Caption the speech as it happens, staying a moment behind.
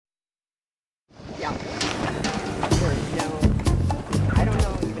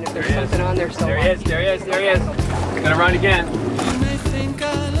There's something on there somewhere. There he is. Gonna run again. You may think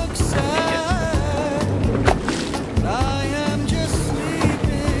I look sad, I am just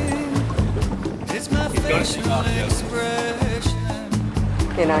sleeping. It's my facial expression.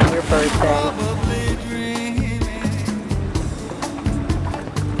 And on your birthday. Probably dreaming.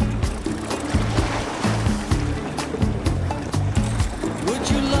 Would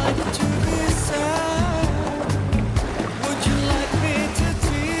you like to be sad? Would you like me to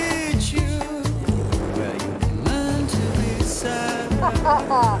teach you where you can learn to be sad?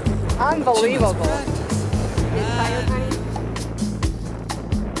 Unbelievable. You tired, honey?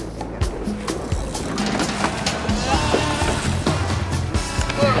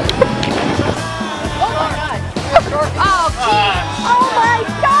 Oh my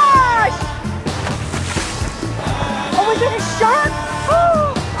gosh! Oh, was it a shark?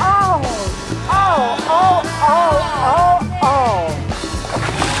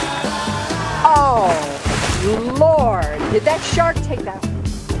 Oh, Lord. Did that shark take that?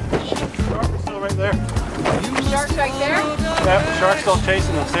 Shark is still right there. Shark's right there? Yep, the shark's still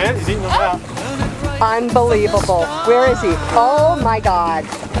chasing them. See it? He's eating them out. Unbelievable. Where is he? Oh my God.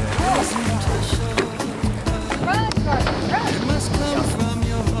 It must come from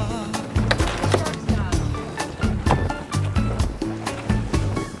your heart.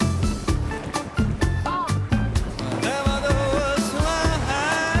 Never those who are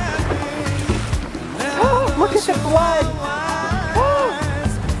happy. Oh, look at the blood.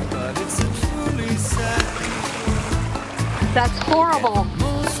 Wise, but it's a truly sad That's horrible.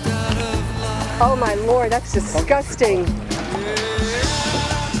 most out of life. Oh my Lord, that's disgusting.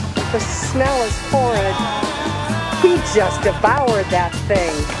 The smell is horrid. He just devoured that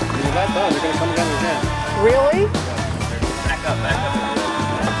thing. When that's done, they're gonna come down again. Really? Back up.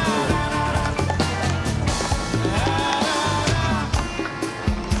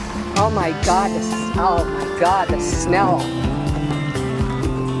 Oh my God, the smell.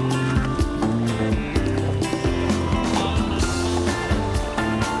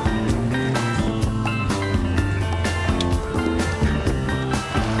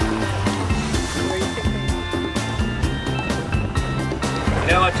 You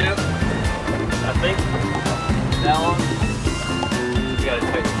know what, Jim? I think that one, you gotta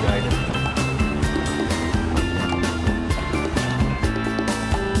take the dragon.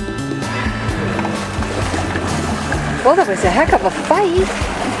 Well, that was a heck of a fight.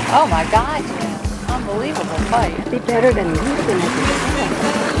 Oh my God, yeah. Unbelievable fight. It'd be better than losing it.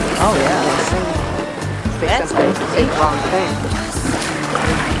 Oh yeah. That's good. Say the wrong thing.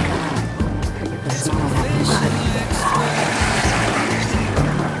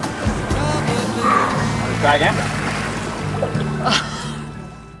 Try again.